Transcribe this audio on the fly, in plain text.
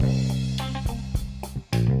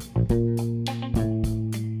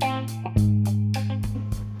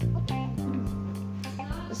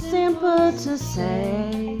to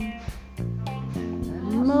say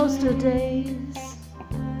that most of days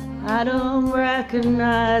I don't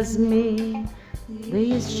recognize me.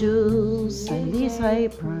 These shoes and these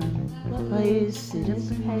aprons, places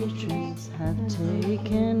and patrons have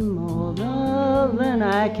taken more love than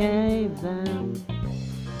I gave them.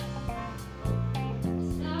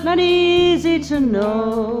 Not easy to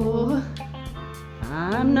know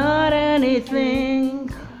I'm not anything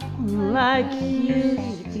like you.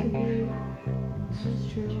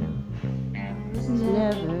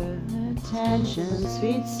 Never attention,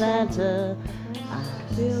 sweet Santa. I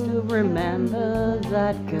still remember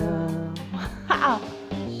that girl.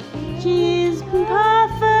 She's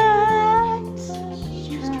perfect.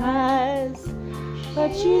 She tries,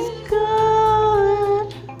 but she's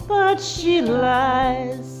good, but she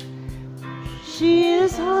lies. She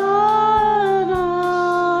is hard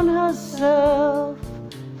on herself.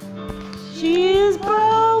 She is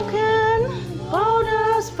broken, won't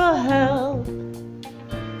ask for help.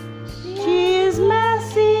 She is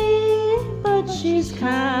messy, but she's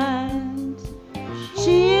kind.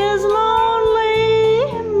 She is lonely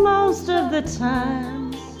most of the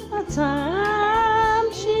time.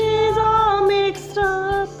 She's all mixed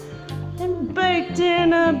up and baked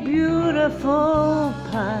in a beautiful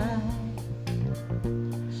pie.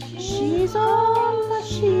 She's all that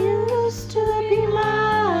she used to be mine.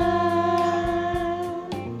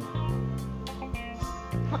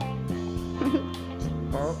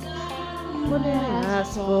 What did I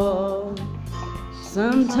ask for?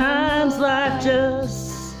 Sometimes life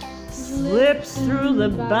just slips through the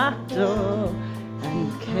back door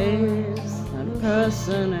and caves that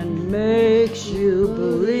person and makes you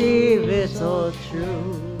believe it's all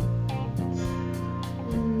true.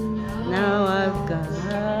 Now I've got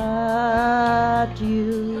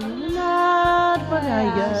you, not what I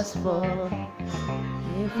asked for.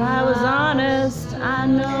 If I was honest, I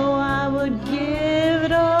know I would give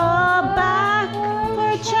it all back for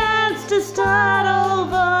a chance to start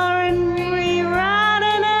over and rewrite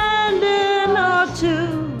an ending or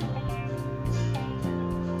two.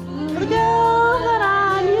 The girl that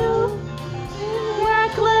I knew,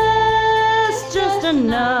 reckless just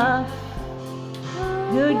enough.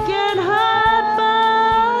 You'd get hurt,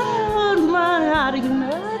 but would learn how to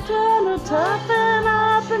turn her toughen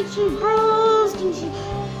up, and she bruised, and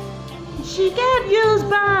she get used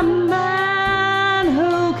by a man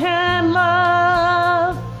who can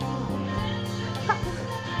love.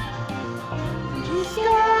 She's scarred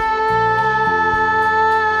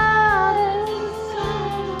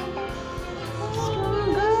inside,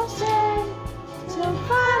 strong girl say, till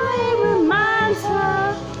finally reminds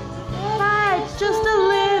her. Just a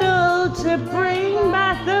little to bring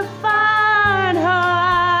back the fire in her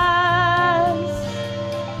eyes.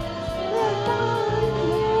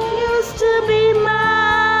 Used to be mine.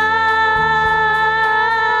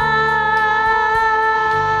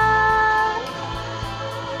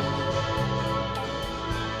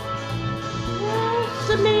 Used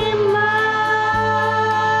to be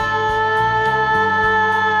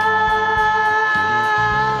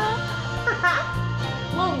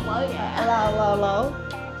Hello.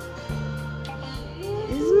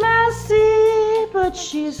 Is messy, but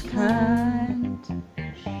she's kind.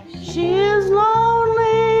 She is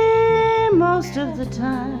lonely most of the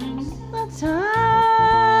time.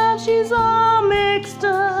 She's all mixed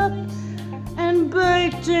up and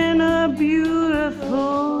baked in a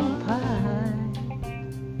beautiful pie.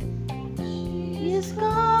 She is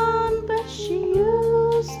gone, but she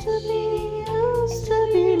used to be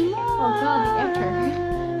mine. Oh God, the echo.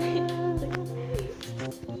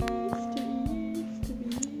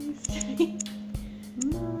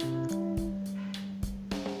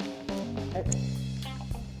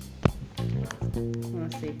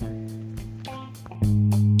 Let's see.